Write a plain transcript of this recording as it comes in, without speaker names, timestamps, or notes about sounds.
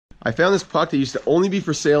I found this puck that used to only be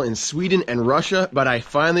for sale in Sweden and Russia, but I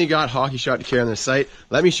finally got HockeyShot to carry on their site.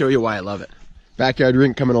 Let me show you why I love it. Backyard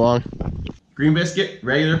rink coming along. Green biscuit,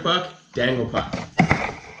 regular puck, dangle puck.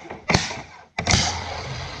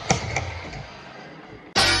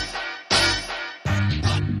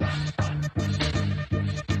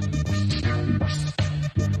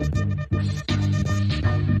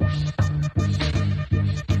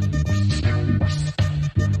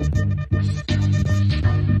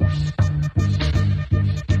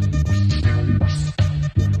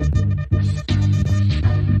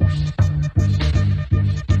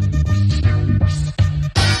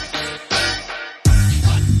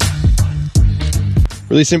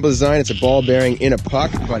 Really simple design. It's a ball bearing in a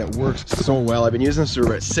puck, but it works so well. I've been using this for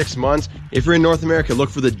about 6 months. If you're in North America, look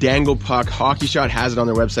for the Dangle Puck. HockeyShot has it on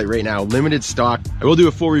their website right now. Limited stock. I will do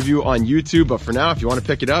a full review on YouTube, but for now, if you want to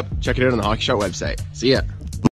pick it up, check it out on the HockeyShot website. See ya.